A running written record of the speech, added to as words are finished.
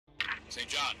St.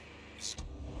 John.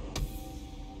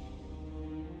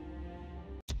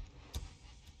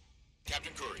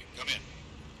 Captain Curry, come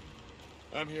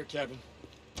in. I'm here, Captain.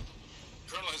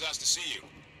 Colonel has asked to see you.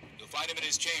 You'll find him in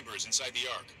his chambers inside the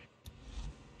Ark.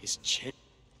 His chamber?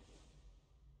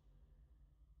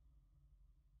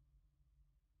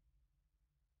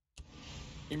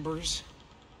 Chambers?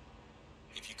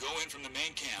 If you go in from the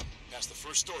main camp, past the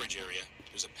first storage area,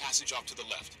 there's a passage off to the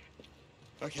left.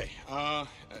 Okay,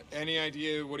 any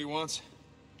idea what he wants?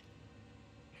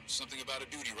 Something about a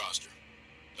duty roster.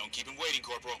 Don't keep him waiting,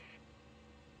 Corporal.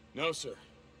 No, sir.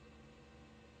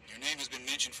 Your name has been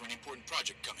mentioned for an important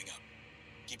project coming up.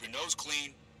 Keep your nose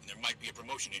clean, and there might be a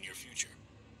promotion in your future.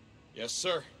 Yes,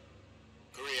 sir.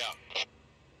 Curry out.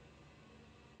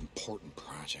 Important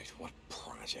project? What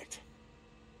project?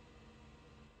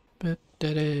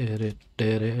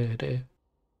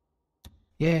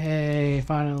 Yay,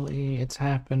 finally, it's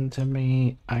happened to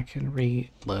me. I can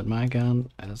reload my gun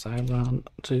as I run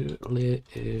to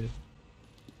live.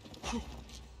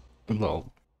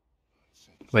 Well,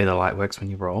 the way the light works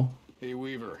when you roll. Hey,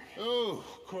 Weaver. Oh,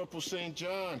 Corporal St.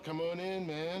 John, come on in,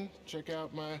 man. Check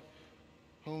out my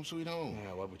home sweet home. Yeah,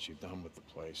 I love what you've done with the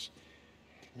place.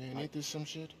 Man, ain't this some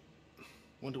shit?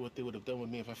 Wonder what they would have done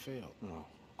with me if I failed. Oh,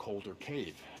 colder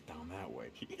cave down that way.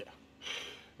 Yeah,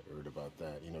 I heard about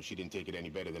that. You know, she didn't take it any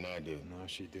better than I did. No,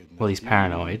 she didn't. Well, he's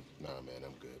paranoid. Nah, man,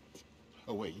 I'm good.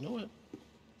 Oh, wait, you know what?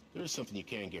 There is something you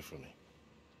can get from me.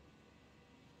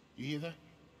 You hear that?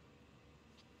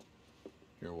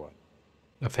 Hear what?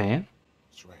 A fan?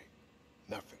 That's right.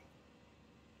 Nothing.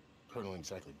 Colonel ain't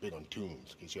exactly big on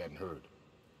tunes, in case you hadn't heard.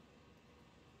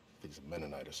 I think it's a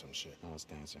Mennonite or some shit. No, it's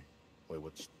dancing. Wait,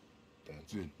 what's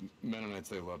dancing? Dude, Mennonites,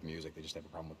 they love music. They just have a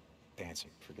problem with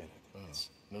dancing. Forget it. Oh,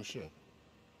 no shit.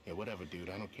 Yeah, whatever, dude.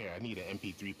 I don't care. I need an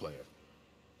MP3 player.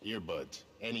 Earbuds.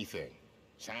 Anything.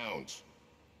 Sounds.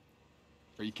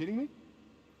 Are you kidding me?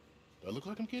 Do I look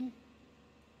like I'm kidding?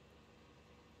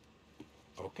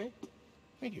 Okay.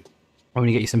 Thank you. I'm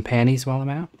gonna get you some panties while I'm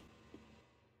out.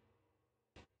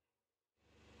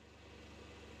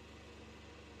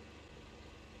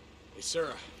 Hey,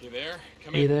 Sarah, you there?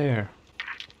 Come Hey in. there.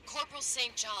 Corporal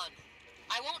St. John,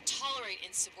 I won't tolerate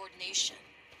insubordination.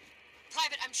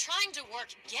 Private, I'm trying to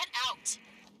work. Get out.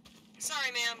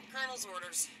 Sorry, ma'am. Colonel's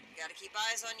orders. Gotta keep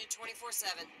eyes on you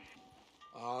 24/7.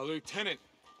 Lieutenant.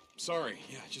 Sorry,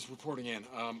 yeah, just reporting in.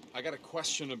 I got a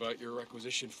question about your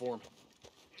requisition form.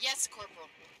 Yes, Corporal.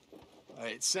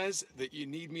 It says that you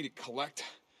need me to collect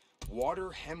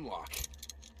water hemlock.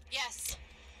 Yes.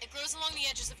 It grows along the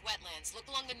edges of wetlands. Look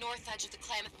along the north edge of the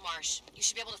Klamath Marsh. You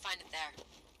should be able to find it there.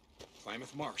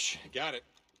 Klamath Marsh. Got it.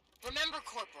 Remember,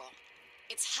 Corporal,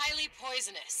 it's highly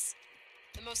poisonous.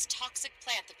 The most toxic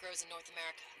plant that grows in North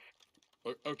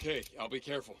America. Okay, I'll be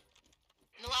careful.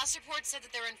 And the last report said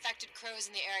that there were infected crows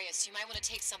in the area, so you might want to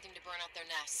take something to burn out their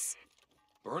nests.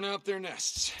 Burn out their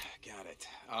nests. Got it.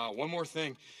 One more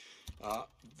thing.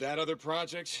 That other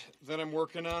project that I'm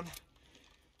working on,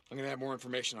 I'm gonna have more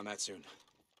information on that soon.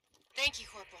 Thank you,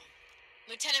 Corporal.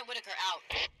 Lieutenant Whitaker out.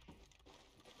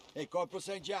 Hey, Corporal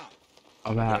St. John.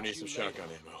 I'm I out. need some shotgun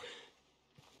ammo.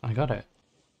 I got it.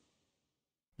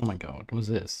 Oh my god, what was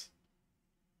this?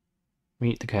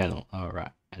 Meet the Colonel.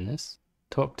 Alright, and this?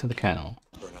 Talk to the Colonel.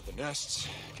 Burn out the nests.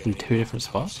 In two different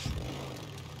spots?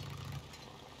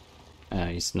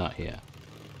 He's not here.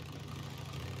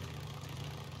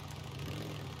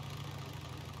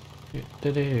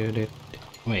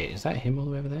 Wait, is that him all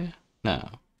the way over there? No.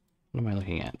 What am I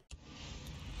looking at?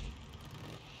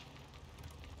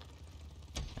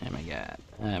 Oh my god.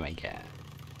 Oh my god.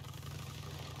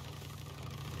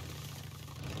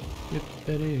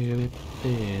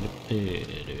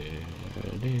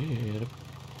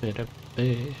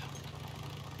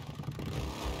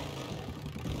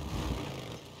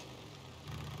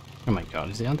 Oh my god,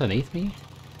 is he underneath me?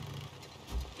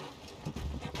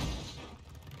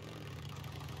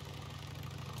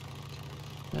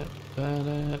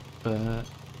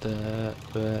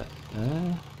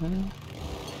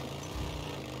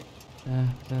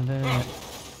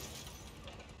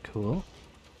 Cool.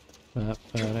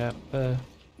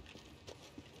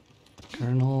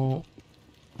 Colonel,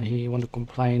 you want to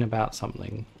complain about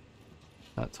something?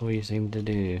 That's all you seem to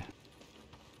do.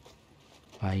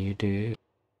 Why you do?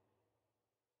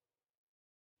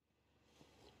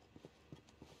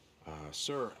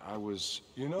 Sir, I was...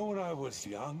 You know, when I was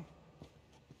young,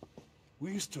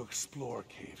 we used to explore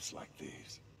caves like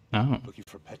these. Oh. Looking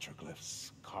for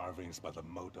petroglyphs, carvings by the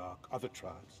Modoc, other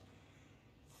tribes.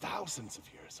 Thousands of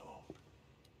years old.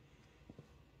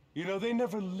 You know, they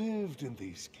never lived in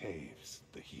these caves,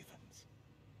 the heathens.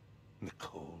 In the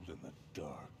cold and the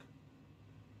dark.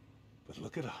 But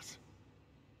look at us.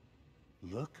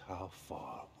 Look how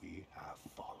far we have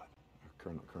fallen.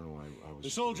 Colonel, I was... The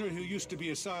soldier who used to be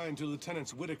assigned to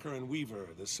Lieutenants Whitaker and Weaver,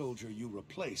 the soldier you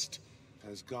replaced,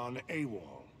 has gone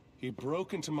AWOL. He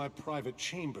broke into my private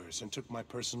chambers and took my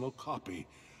personal copy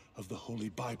of the Holy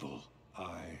Bible.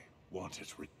 I want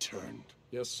it returned.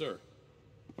 Yes, sir.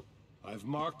 I've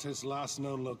marked his last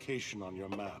known location on your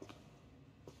map.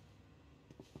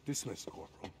 Dismissed,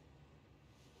 Corporal.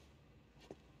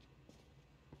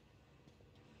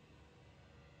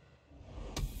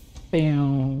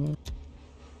 Bam.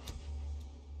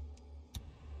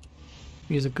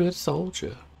 He's a good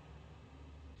soldier.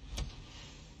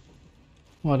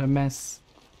 What a mess.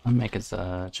 I'm making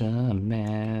such a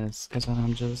mess, cause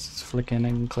I'm just flicking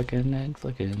and clicking and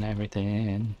flicking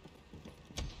everything.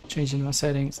 Changing my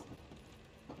settings.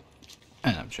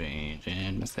 And I'm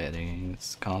changing my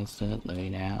settings constantly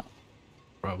now.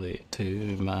 Probably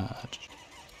too much.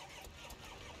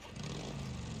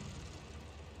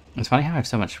 It's funny how I have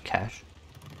so much cash,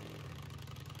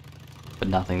 but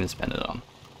nothing to spend it on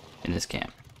in this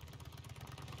camp.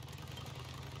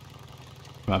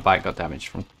 My bike got damaged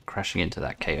from crashing into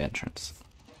that cave entrance.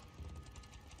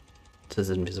 It's this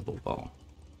invisible ball.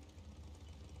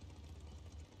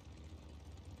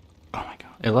 Oh my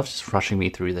god. It loves just rushing me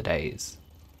through the days.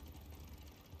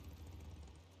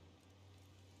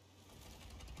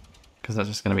 Because that's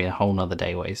just going to be a whole nother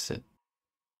day wasted.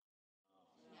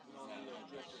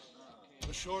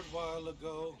 A short while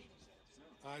ago,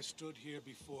 I stood here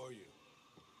before you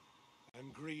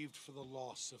and grieved for the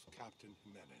loss of Captain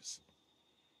Jimenez,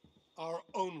 our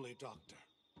only doctor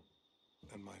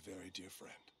and my very dear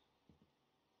friend.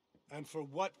 And for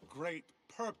what great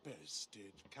purpose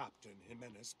did Captain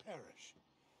Jimenez perish?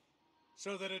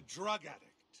 So that a drug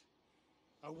addict,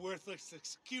 a worthless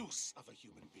excuse of a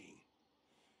human being,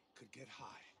 could get high.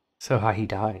 So how he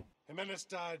died. Jimenez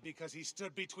died because he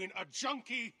stood between a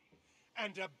junkie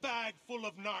and a bag full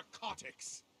of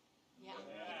narcotics. Yeah.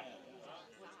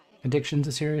 Addiction's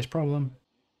a serious problem.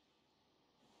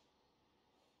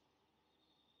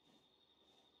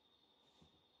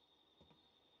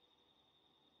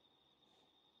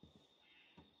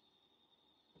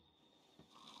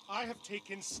 I have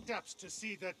taken steps to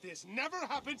see that this never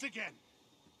happens again.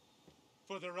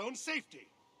 For their own safety,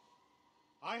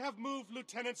 I have moved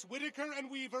Lieutenants Whitaker and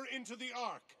Weaver into the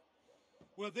Ark,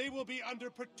 where they will be under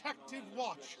protective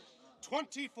watch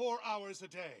 24 hours a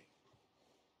day.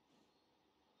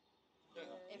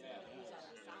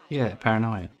 Yeah,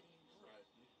 paranoia.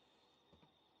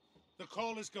 The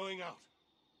call is going out.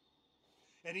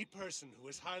 Any person who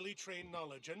has highly trained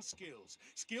knowledge and skills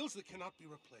that cannot be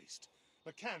replaced,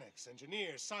 mechanics,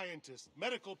 engineers, scientists,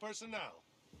 medical personnel,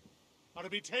 are to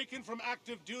be taken from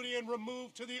active duty and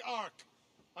removed to the Ark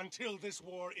until this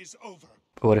war is over.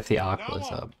 But what if the Ark Now blows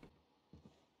on. up?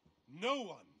 No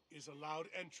one is allowed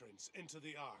entrance into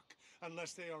the Ark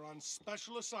unless they are on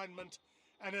special assignment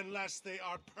and unless they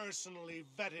are personally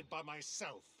vetted by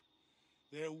myself.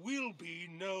 There will be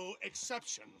no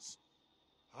exceptions.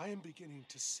 I am beginning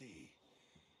to see,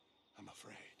 I'm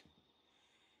afraid,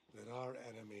 that our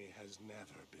enemy has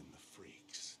never been the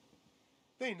freaks.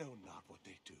 They know not what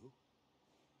they do.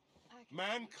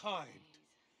 Mankind,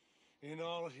 in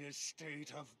all his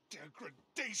state of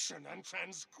degradation and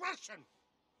transgression,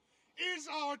 is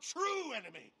our true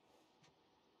enemy.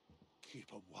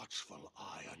 Keep a watchful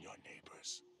eye on your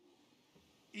neighbors.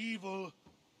 Evil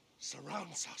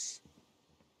surrounds us.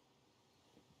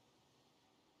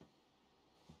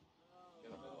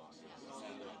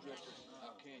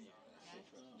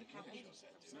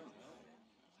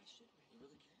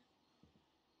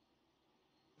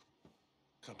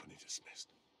 Company dismissed.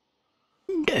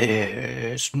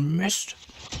 Dismissed.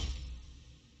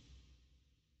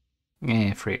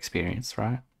 Yeah, free experience,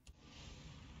 right?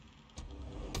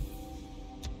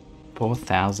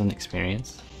 4,000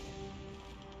 experience.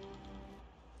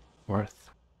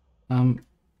 Worth.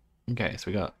 Okay, so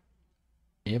we got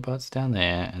earbuds down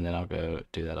there, and then I'll go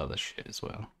do that other shit as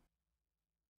well.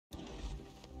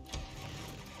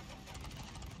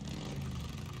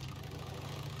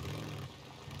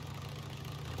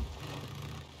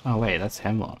 Oh wait, that's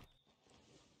Hemlock.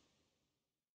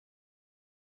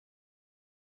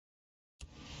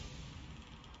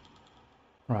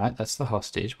 Right, that's the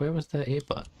hostage. Where was the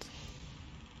earbud?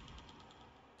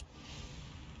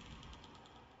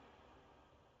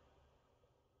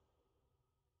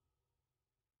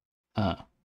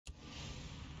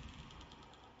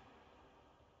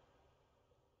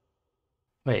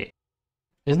 Wait,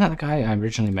 isn't that the guy I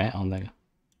originally met on the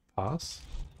pass?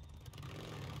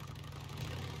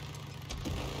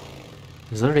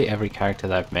 Is literally every character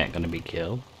that I've met gonna be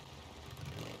killed?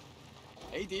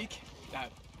 Hey, Deke.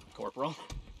 Corporal.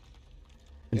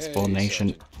 Insubordination.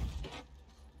 Sergeant.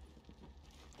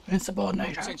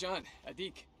 Insubordination. St. John,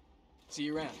 Deke. See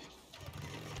you around.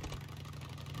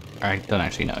 I don't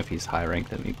actually know if he's higher rank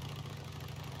than me.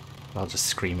 I'll just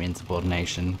scream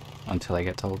insubordination until I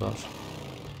get told off.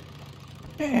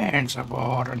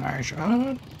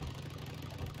 Insubordination.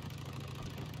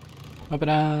 Open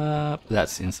up.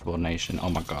 That's insubordination.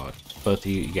 Oh my god. Both of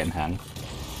you getting hung.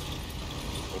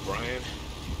 O'Brien.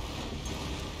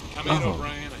 Come in, Oh.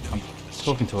 O'Brien. I know I'm you wanted this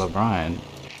talking to O'Brien.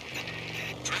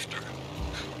 Drifter,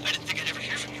 I didn't think I'd ever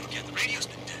hear from you again. The radio's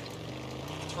been dead.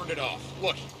 Turn it off.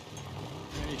 Look,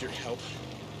 I need your help.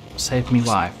 Save me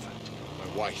wife. My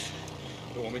wife.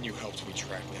 The woman you helped me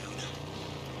track down.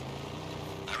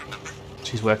 I remember.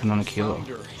 She's working on a cure. Found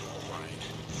her, O'Brien.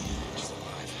 She's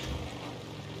alive.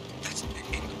 That's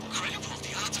incredible.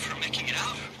 The odds of her making it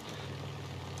out.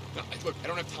 No, look, I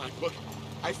don't have time. Look,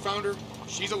 I found her.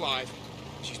 She's alive.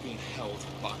 She's being held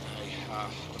by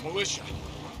the militia.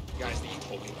 The guys that you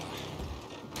told me about.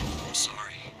 I'm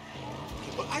sorry.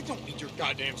 Okay, but I don't need your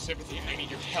goddamn sympathy. I need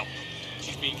your help.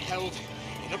 She's being held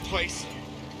in a place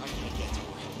I can't get to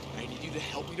her. I need you to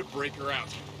help me to break her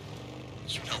out.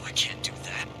 You know I can't do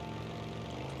that.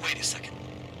 Wait a second.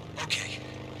 Okay,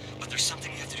 but there's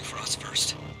something you have to do for us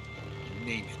first.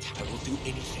 Name it. I will do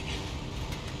anything.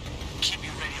 Keep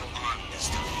your radio on this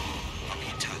time. I'll be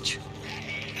in touch.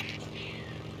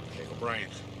 Okay, O'Brien.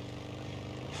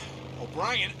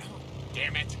 O'Brien! Oh,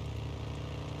 damn it.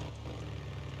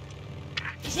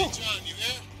 St. John, you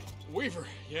there? Weaver,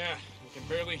 yeah. I can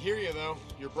barely hear you, though.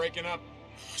 You're breaking up.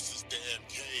 Oh, it's this damn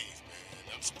cave,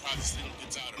 man. I'm surprised this thing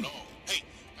gets out at all. Hey,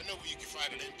 I know where you can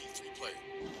find an MP3 player.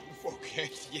 Okay,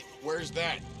 yeah, where's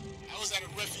that? I was at a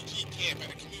refugee camp at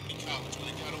a community college when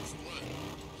it got overrun.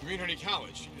 Community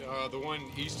College. The one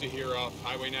east of here off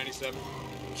Highway 97?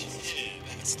 Yeah,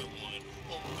 that's the one.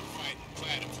 Home with the fighting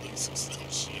platypus or some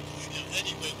shit.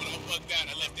 Anyway, when I bugged out,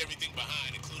 I left everything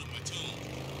behind, including my tune.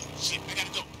 Shit, I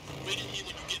gotta go. Radio me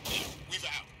when you get there. We've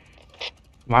out.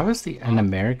 Why was an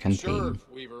American Sure, theme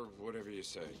Weaver, whatever you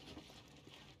say.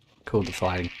 called the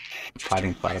Fighting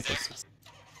Platypus?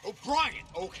 O'Brien!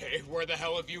 Okay, where the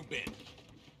hell have you been?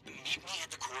 Meet me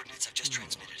at the coordinates I've just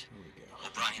transmitted.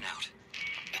 O'Brien out.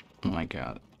 Oh my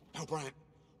god. O'Brien.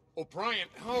 O'Brien!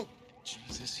 Oh,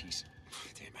 Jesus, he's...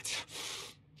 Damn it.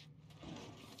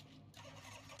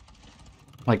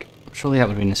 Like, surely that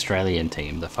would be an Australian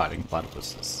team, the Fighting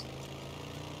Platypuses.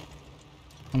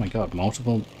 Oh my god,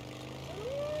 multiple...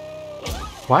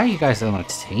 Why are you guys on a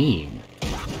team?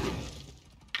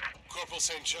 Corporal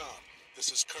St. John,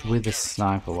 this is Colonel With a Garrett.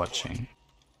 sniper Report. watching.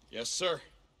 Yes, sir.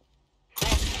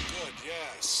 Corporal, good,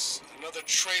 yes. Another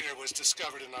traitor was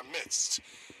discovered in our midst.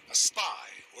 A spy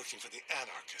working for the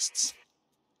anarchists.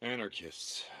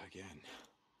 Anarchists, again.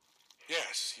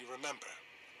 Yes, you remember.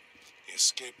 He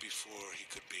escaped before he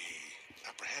could be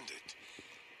apprehended.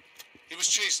 He was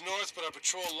chased north, but our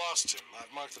patrol lost him.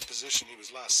 I've marked the position he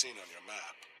was last seen on your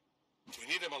map. We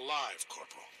need him alive,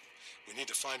 Corporal. We need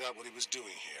to find out what he was doing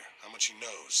here, how much he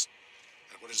knows,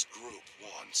 and what his group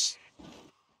wants.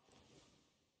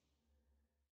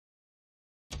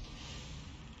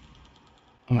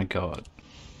 Oh my god.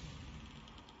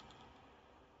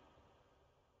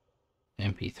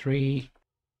 MP3.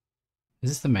 Is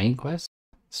this the main quest?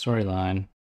 Storyline.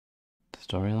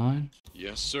 Storyline?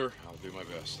 Yes, sir. I'll do my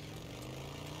best.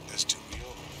 As do we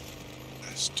all.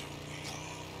 As do we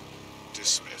all.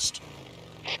 Dismissed.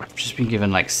 I've just been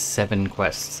given like 7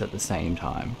 quests at the same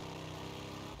time.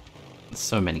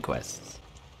 So many quests.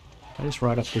 Can I just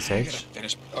write off this edge?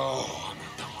 Finish. Oh, I'm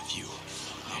not done with you.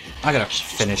 I gotta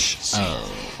finish. Oh,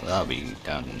 I'll be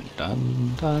done.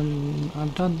 I'm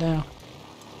done now.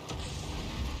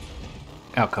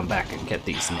 I'll come back and get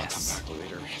these I'll nests. come back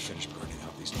later. Finish burning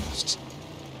out these nests.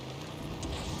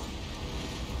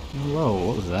 Whoa,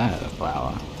 what was that? A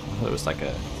flower? I thought it was like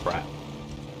a rat.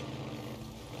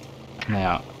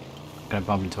 Now, I'm gonna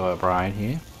bump into O'Brien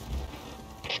here.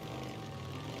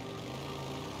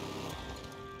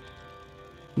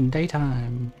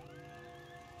 Daytime.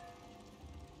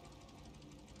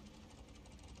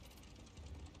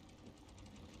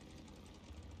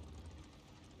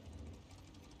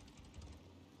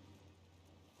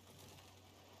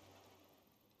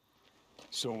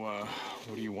 So,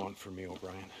 what do you want from me,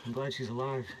 O'Brien? I'm glad she's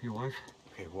alive. Your wife?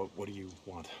 Okay, what do you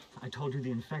want? I told you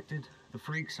the infected, the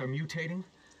freaks, are mutating.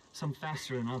 Some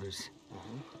faster than others.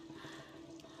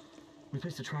 We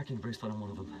placed a tracking bracelet on one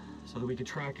of them, so that we could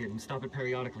track it and stop it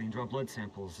periodically and draw blood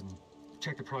samples and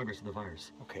check the progress of the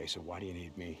virus. Okay, so why do you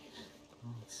need me?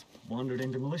 Well, it's wandered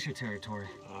into militia territory.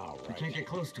 All We right. can't get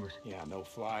close to it. Yeah, no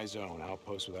fly zone.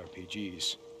 Outpost with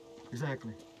RPGs.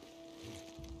 Exactly.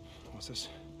 What's this?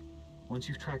 Once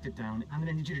you've tracked it down, I'm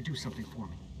gonna need you to do something for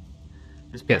me.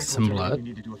 This Get pack some holds everything blood. We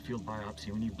need to do a field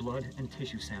biopsy. We need blood and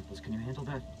tissue samples. Can you handle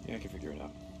that? Yeah, I can figure it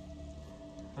out.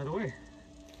 By the way,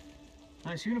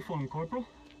 nice uniform, Corporal.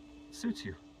 Suits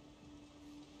you.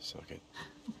 Suck it.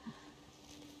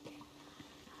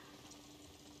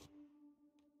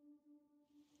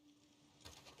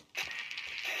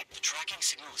 The tracking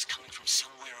signal is coming from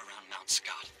somewhere around Mount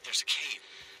Scott. There's a cave.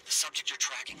 The subject you're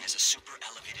tracking has a super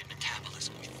elevated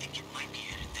metabolism. We think it might be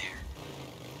headed there.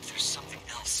 If there's something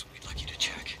else we'd like you to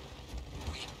check.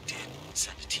 We did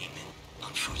send a team in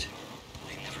on foot.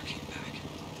 They never came back.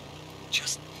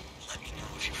 Just let me know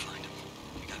if you find them.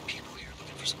 We got people here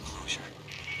looking for some closure.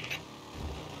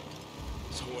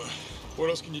 So, what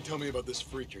else can you tell me about this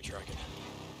freak you're tracking?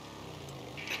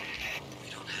 We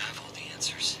don't have all the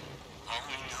answers. All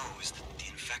we know is that the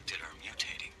infected are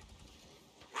mutating.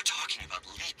 We're talking about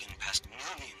leaping past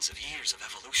millions of years of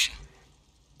evolution.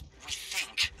 We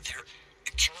think they're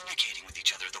communicating with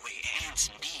each other the way ants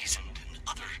and bees and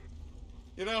other...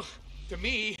 You know, to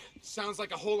me, sounds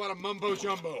like a whole lot of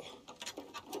mumbo-jumbo.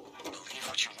 Believe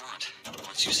what you want.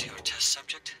 Once you see our test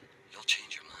subject, you'll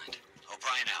change your mind.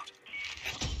 O'Brien out.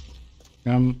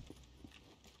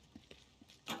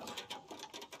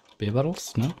 Beer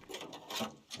bottles? No?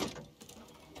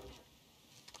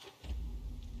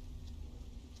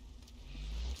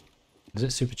 Is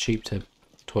it super cheap to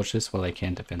torch this while they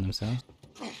can't defend themselves?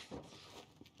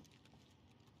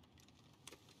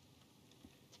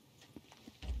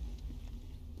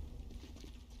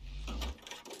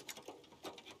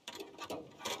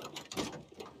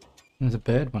 There's a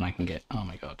bird one I can get. Oh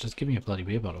my god, just give me a bloody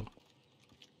beer bottle.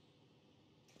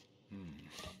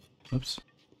 Oops.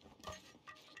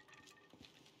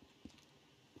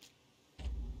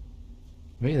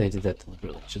 Maybe they did that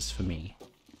deliberately, just for me.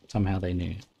 Somehow they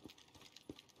knew.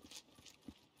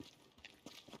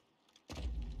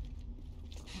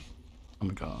 Oh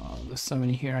my god, there's so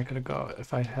many here I could have got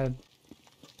if I had...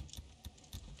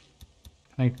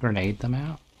 Can I grenade them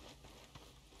out?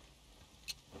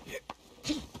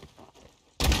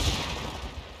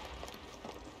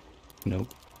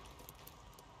 Nope.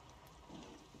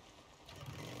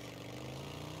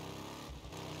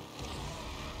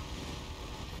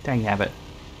 Dang nabbit.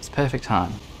 It's perfect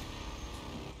time.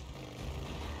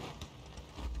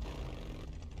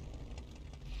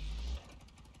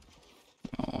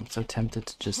 Oh, I'm so tempted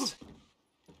to just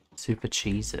super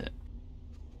cheese it.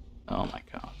 Oh my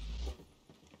god.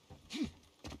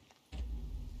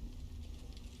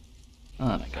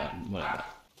 Oh my god, whatever.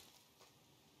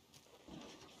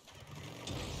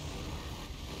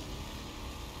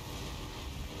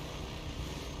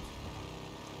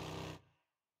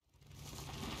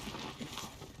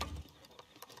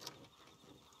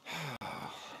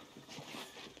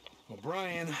 Well,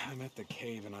 Brian, I'm at the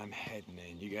cave and I'm heading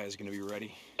in. You guys gonna be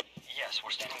ready? Yes,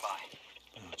 we're standing by.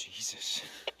 Oh, Jesus.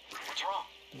 What's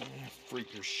wrong?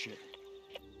 Freaker shit.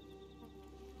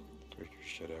 Freaker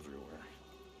shit everywhere.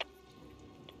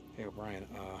 Hey, O'Brien,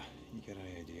 you got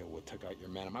any idea what took out your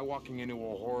men? Am I walking into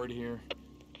a horde here?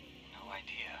 No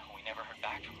idea. We never heard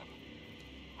back from them.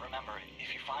 Remember,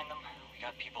 if you find them, we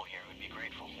got people here who'd be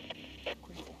grateful.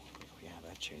 Grateful. Yeah,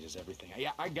 that changes everything.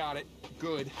 Yeah, I got it.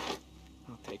 Good.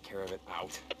 I'll take care of it.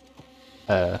 Out.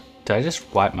 Did I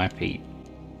just wipe my feet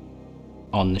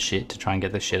on the shit to try and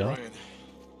get this shit off? Brian,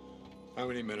 how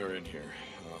many men are in here?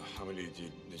 How many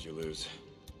did you lose?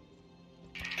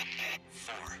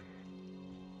 4.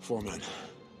 4 men.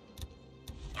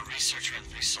 A researcher and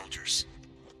 3 soldiers.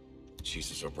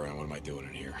 Jesus, O'Brien, what am I doing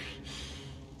in here?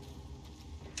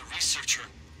 The researcher,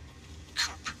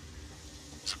 Coop,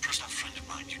 is a personal friend of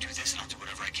mine. You do this and I'll do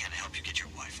whatever I can to help you get your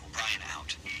wife. O'Brien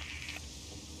out.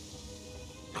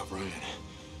 O'Brien,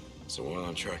 so while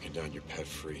I'm tracking down your pet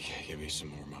freak, give me some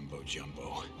more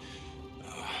mumbo-jumbo.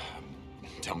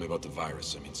 Tell me about the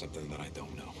virus. I mean, something that I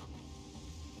don't know.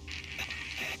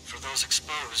 For those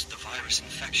exposed, the virus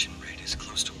infection rate is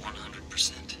close to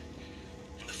 100%.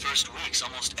 In the first weeks,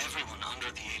 almost everyone under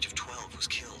the age of 12 was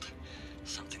killed.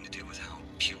 Something to do with how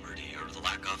puberty, or the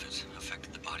lack of it,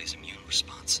 affected the body's immune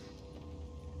response.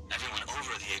 Everyone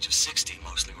over the age of 60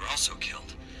 mostly were also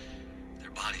killed.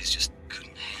 Their bodies just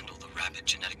couldn't handle the rapid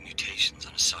genetic mutations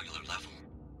on a cellular level.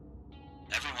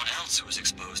 Everyone else who is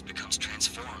exposed becomes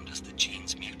transformed as the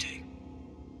genes mutate.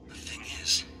 The thing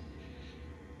is,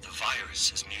 the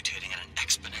virus is mutating at an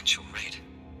exponential rate.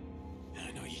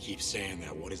 I know you keep saying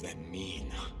that. What does that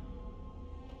mean?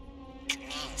 It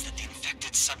means that the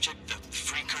infected subject, the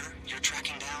freaker you're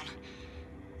tracking down,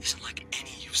 isn't like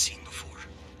any you've seen before.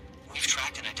 We've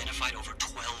tracked and identified over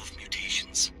 12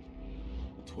 mutations.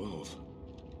 12?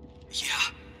 Yeah,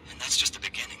 and that's just the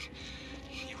beginning.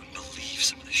 You wouldn't believe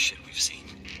some of the shit we've seen.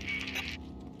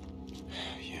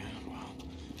 Yeah, well,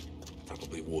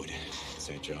 probably would.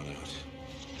 St. John out.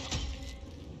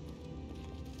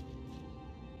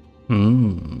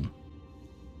 Hmm.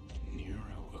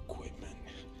 Neuro equipment.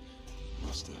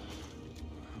 Must have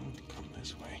come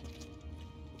this way.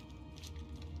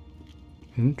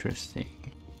 Interesting.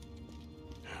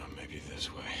 Maybe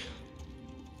this way.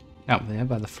 Out there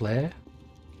by the flare.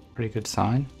 Pretty good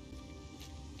sign.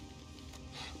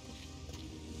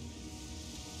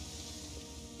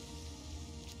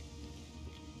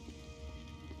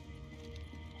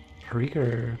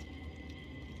 Rigger.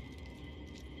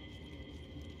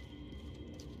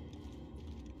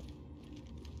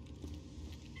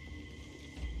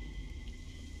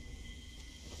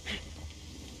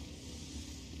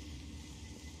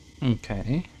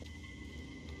 Okay.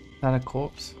 Is that a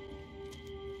corpse?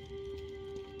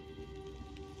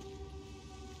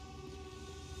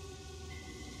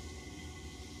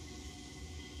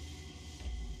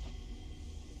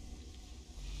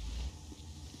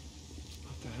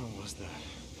 What the hell was that?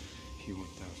 He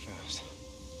went down fast.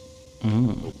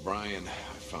 Mm. O'Brien,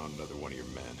 I found another one of your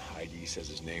men. ID says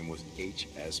his name was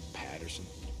H.S. Patterson.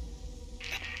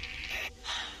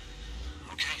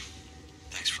 Okay.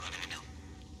 Thanks for letting me know.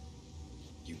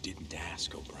 You didn't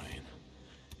ask, O'Brien.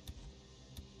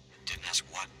 Didn't ask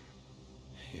what?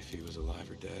 If he was alive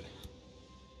or dead.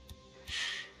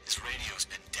 His radio's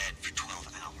been dead for 12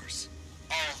 hours.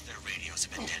 All their radios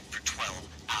have been dead for 12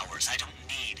 hours. I don't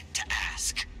need to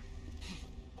ask.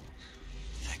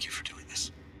 Thank you for doing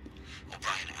this.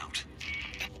 O'Brien out.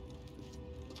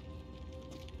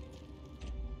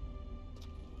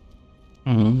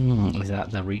 Is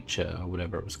that the Reacher or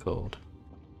whatever it was called?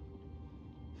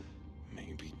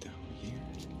 Maybe down here?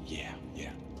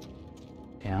 Yeah.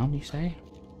 Down, you say?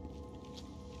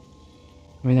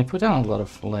 I mean, they put down a lot of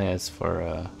flares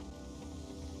for,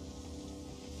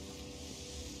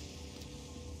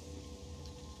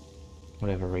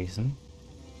 whatever reason.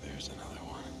 There's another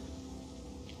one.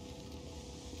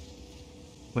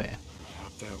 Where?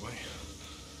 Up that way.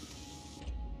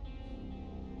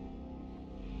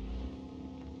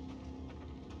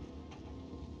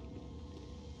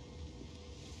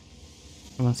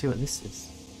 I want to see what this is.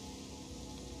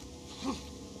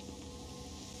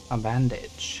 A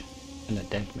bandage and a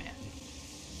dead man.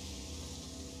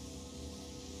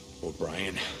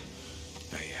 O'Brien,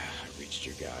 I reached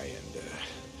your guy and,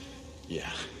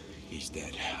 yeah, he's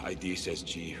dead. ID says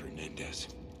G. Hernandez.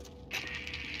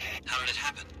 How did it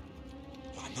happen?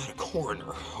 I'm not a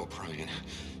coroner, O'Brien.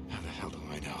 How the hell do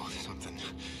I know? Something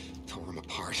tore him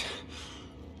apart.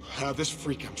 This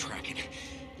freak I'm tracking.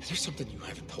 Is there something you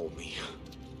haven't told me?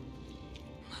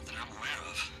 Not that I'm aware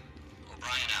of.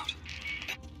 O'Brien out.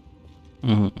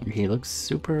 He looks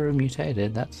super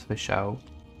mutated, that's for sure.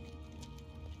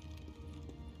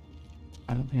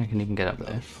 I don't think I can even get up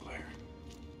there. Flare.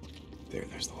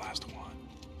 There's the last one.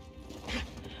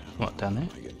 What, down there?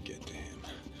 I gotta get to him.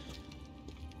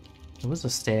 There was a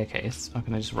staircase. How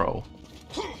can I just roll?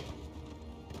 Down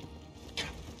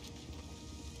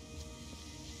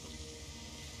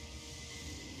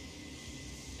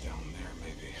there,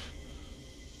 maybe.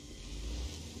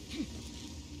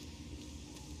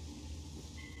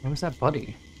 Where was that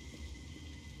body?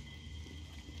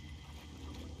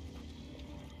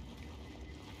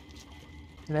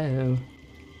 Hello.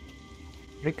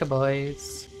 Rika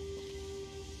boys.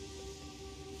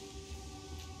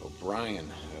 O'Brien,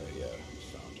 I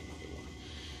found another one.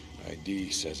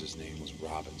 ID says his name was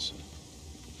Robinson.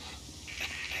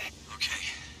 Okay.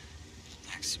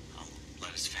 Thanks. I'll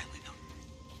let his family know.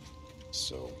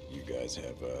 So, you guys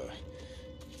have,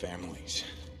 families.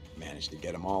 Managed to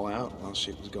get them all out while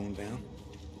shit was going down?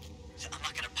 I'm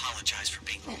not gonna apologize for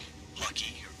being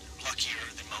lucky or luckier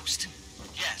than most.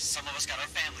 Yes, some of us got our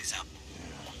families out.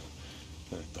 Yeah,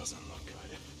 that doesn't look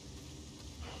good.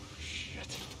 Oh,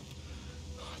 shit.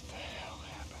 What the hell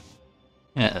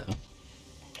happened?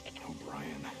 Uh-oh.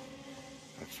 O'Brien,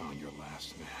 I found your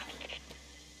last man.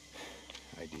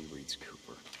 ID reads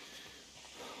Cooper.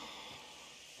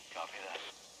 Copy that.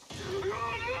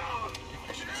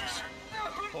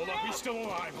 Hold up, he's still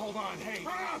alive. Hold on. Hey,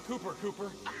 Cooper.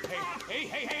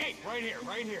 Hey.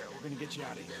 Right here. We're gonna get you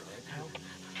out of here, right, pal?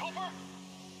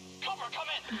 Cooper, come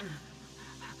in.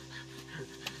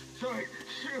 Sorry,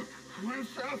 shoot. Went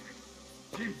south.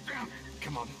 Came down.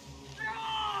 Come on.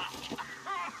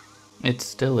 It's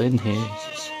still in here.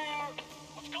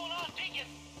 What's going on, Deacon?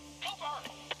 Cooper!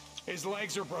 His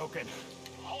legs are broken.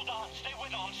 Hold Hold on, stay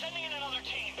with him. I'm sending in another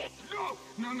team. No.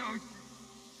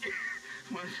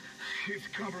 What? He's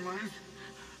compromised.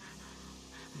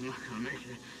 I'm not gonna make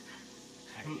it.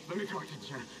 Let me talk to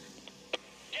Jen.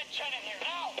 Get Jen in here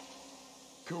now!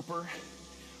 Cooper,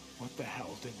 what the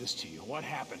hell did this to you? What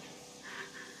happened?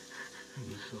 It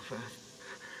was so fast.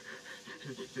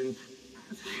 I didn't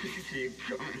see it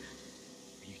coming.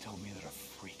 You told me that a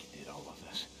freak did all of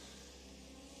this.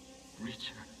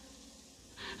 Reacher.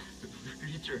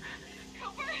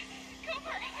 Cooper,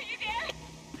 are you there?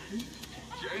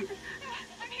 Jen?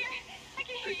 I'm here. I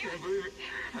can hear you. I can't believe it.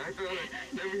 I thought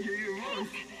I'd never hear your voice.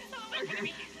 Listen to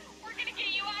me. We're gonna get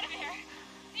you out of here.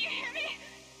 Do you hear me?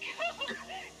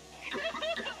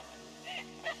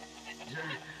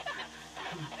 Jen.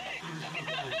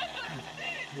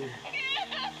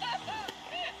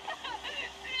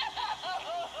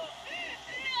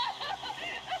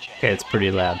 Okay, it's pretty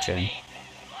loud, Jen. Get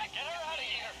her out of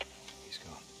here. He's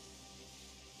gone.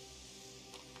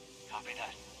 Copy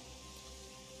that.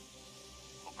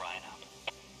 O'Brien out.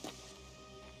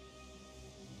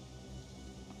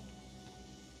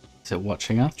 Is it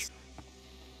watching us?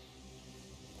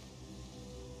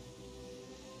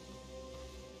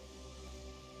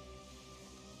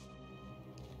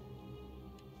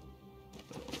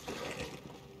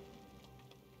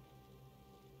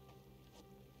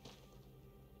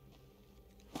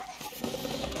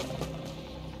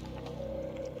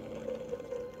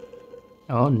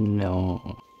 Oh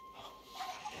no.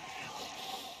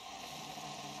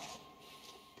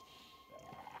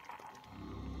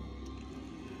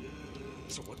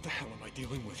 So what the hell am I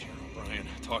dealing with here, O'Brien?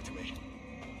 Talk to me.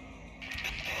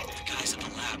 The guys in the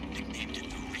lab nicknamed it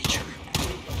the Reacher.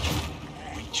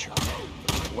 Reacher?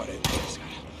 What is this?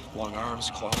 Long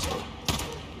arms, claws?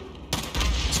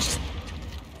 It's just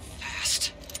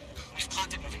fast. We've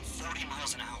clocked it moving 40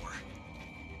 miles an hour.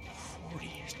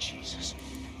 40? Jesus.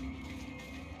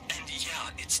 And yeah,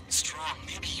 it's strong.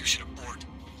 Maybe you should abort.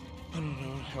 I don't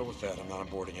know. Hell with that. I'm not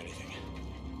aborting anything.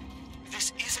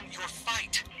 This isn't your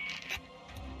fight.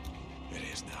 It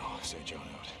is now. Say John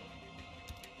out.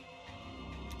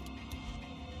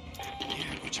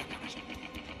 Yeah, go check on it.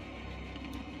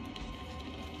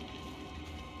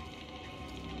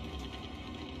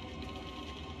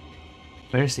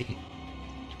 Where is he?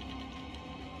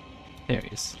 There he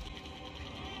is.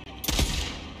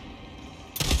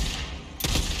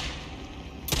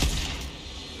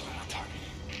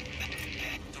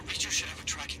 The Reacher should have a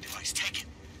tracking device. Take it.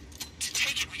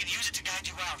 Take it. We can use it to guide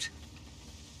you out.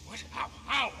 What?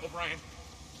 How, O'Brien?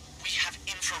 We have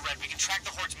infrared. We can track the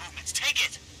Horde's movements. Take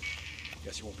it.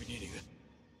 Guess you won't be needing it.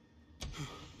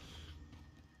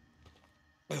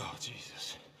 Oh,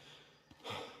 Jesus.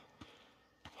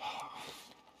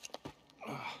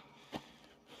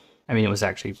 I mean, it was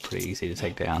actually pretty easy to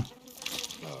take down.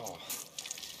 Oh.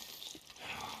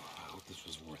 I hope this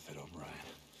was worth it, O'Brien.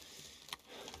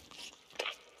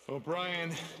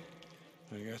 O'Brien,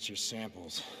 I got your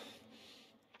samples.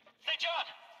 Hey, John!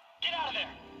 Get out of there!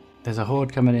 There's a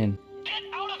horde coming in. Get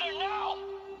out of there now!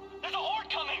 There's a horde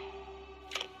coming!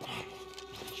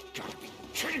 You gotta be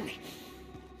kidding me!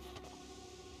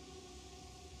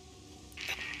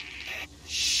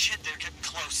 Shit, they're getting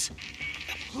close.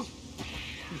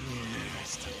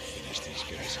 It's time to finish these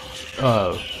guys off.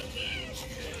 Oh.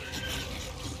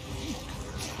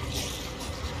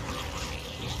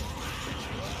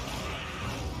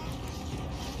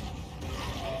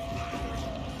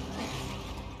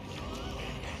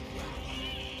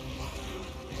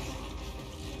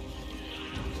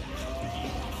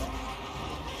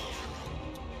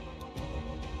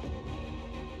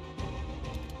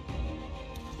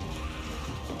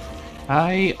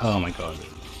 Oh my god.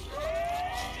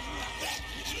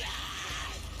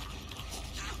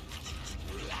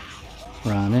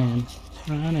 Running.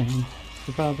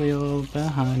 They're probably all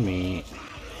behind me.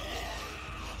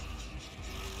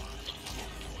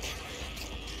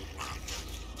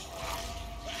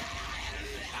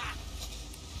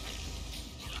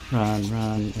 Run.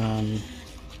 Running.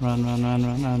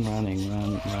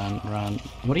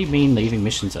 What do you mean leaving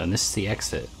mission zone? This is the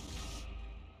exit.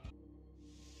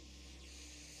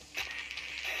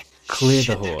 Clear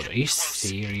the horde. Are you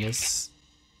serious?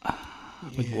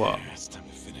 With what? Yeah, it's time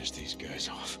to finish these guys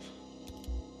off.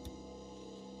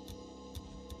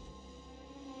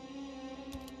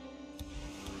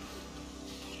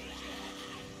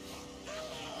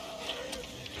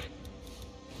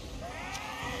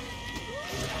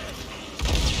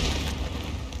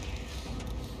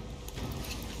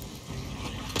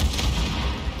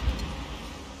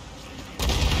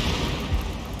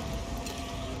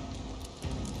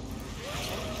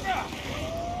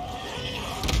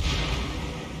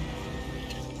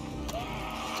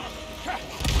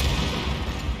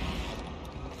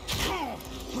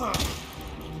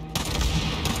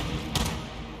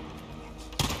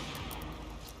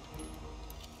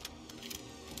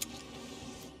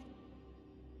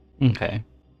 Okay.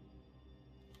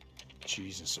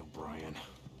 Jesus, O'Brien.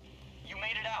 You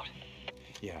made it out.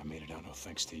 Yeah, I made it out, no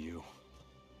thanks to you.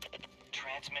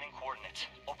 Transmitting coordinates.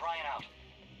 O'Brien out.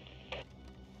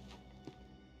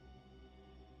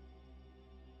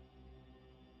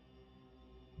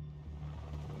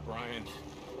 O'Brien.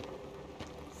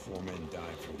 4 men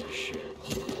died for this shit.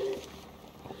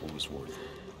 Hope it was worth it.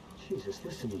 Jesus,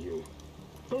 listen to you.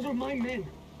 Those are my men.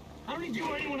 I don't need you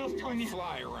or anyone else telling me.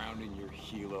 Fly around in your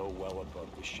helo well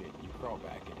above the shit. You crawl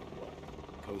back into what?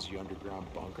 Cozy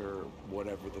underground bunker, or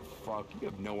whatever the fuck. You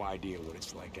have no idea what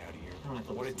it's like out here.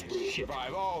 What it takes to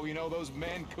survive. Oh, you know those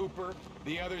men, Cooper?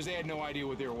 The others, they had no idea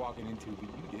what they were walking into, but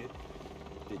you did.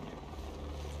 Didn't you?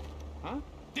 Huh?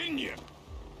 Didn't you?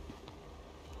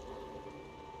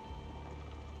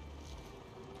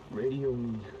 Radio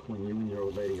me when you and your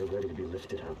old lady are ready to be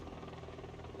lifted up.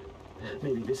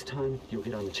 Maybe this time you'll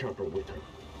get on the chopper with her.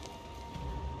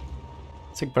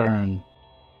 Sick burn.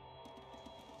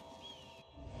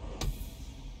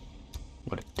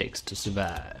 What it takes to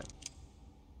survive.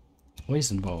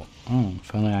 Poison bolt. Oh,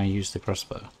 if only I used the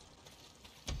crossbow.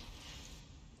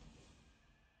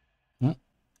 Huh?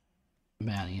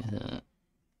 Bounty hunt.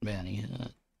 Bounty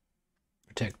hunt.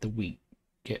 Protect the weak.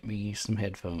 Get me some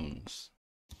headphones.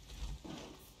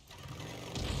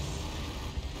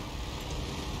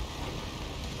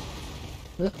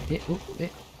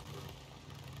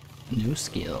 New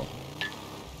skill.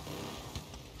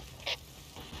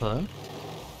 Hello?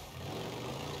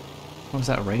 What was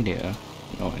that radio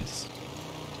noise?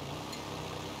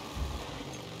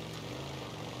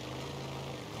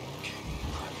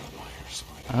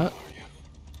 Oh.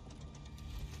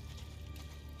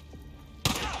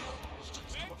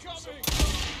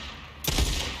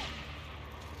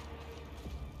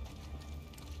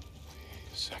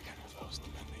 Second of those, the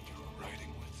men that you were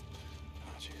riding with.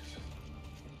 Oh, Jesus.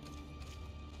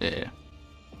 Yeah.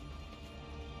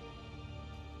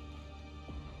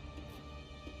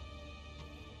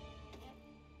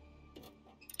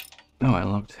 Oh, I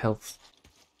logged health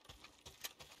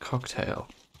cocktail.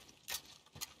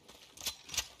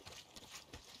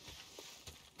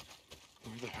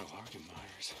 Where the hell are you,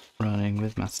 Myers? Running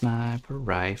with my sniper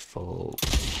rifle.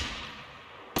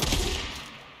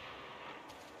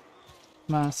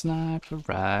 My sniper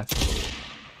rifle.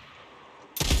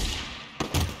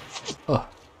 Oh,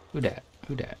 who dat?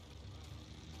 Who dat?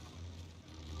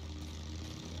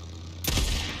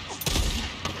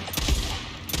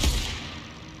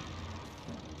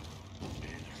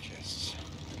 Anarchists.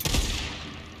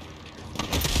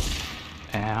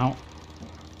 Ow.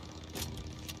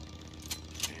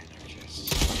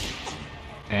 Anarchists.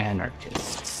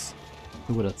 Anarchists.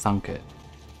 Who would have thunk it?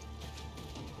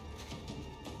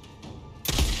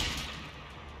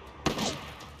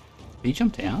 Did he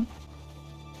jump down?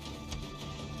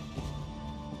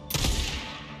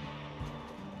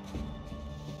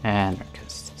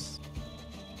 Anarchists.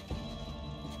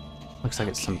 Looks like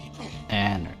it's some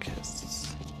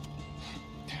anarchists.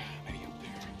 Maybe up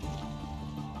there.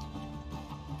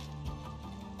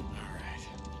 Alright,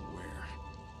 where?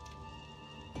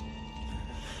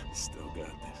 Still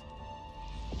got this.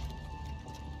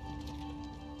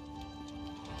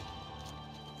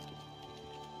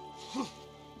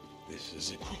 This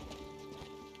is it.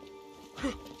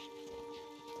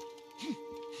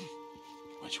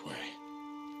 Which way?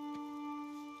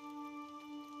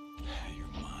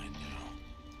 You're mine now.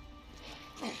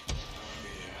 Yeah,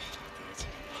 that's it.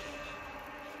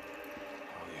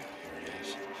 Oh yeah, here it is.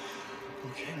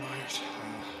 Okay, Myers, I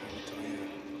will tell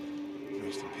you,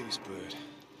 rest in peace, bud.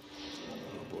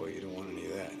 Oh boy, you don't want any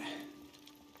of that.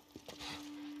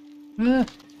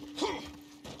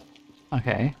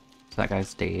 Okay, so that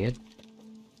guy's dead.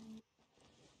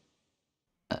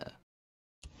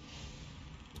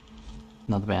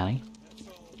 Another bounty.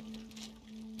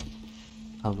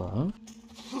 Hello?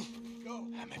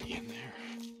 How many in there?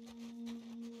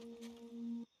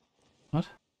 What?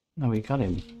 No, we got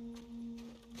him.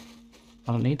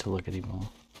 I don't need to look anymore.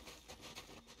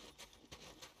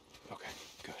 Okay,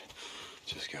 good.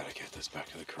 Just gotta get this back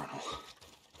to the colonel.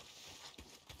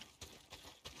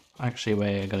 Actually,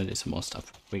 we're gonna do some more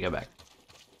stuff. We go back.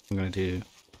 I'm gonna do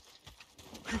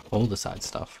all the side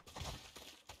stuff.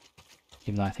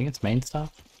 Even though I think it's main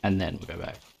stuff, and then we'll go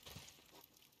back.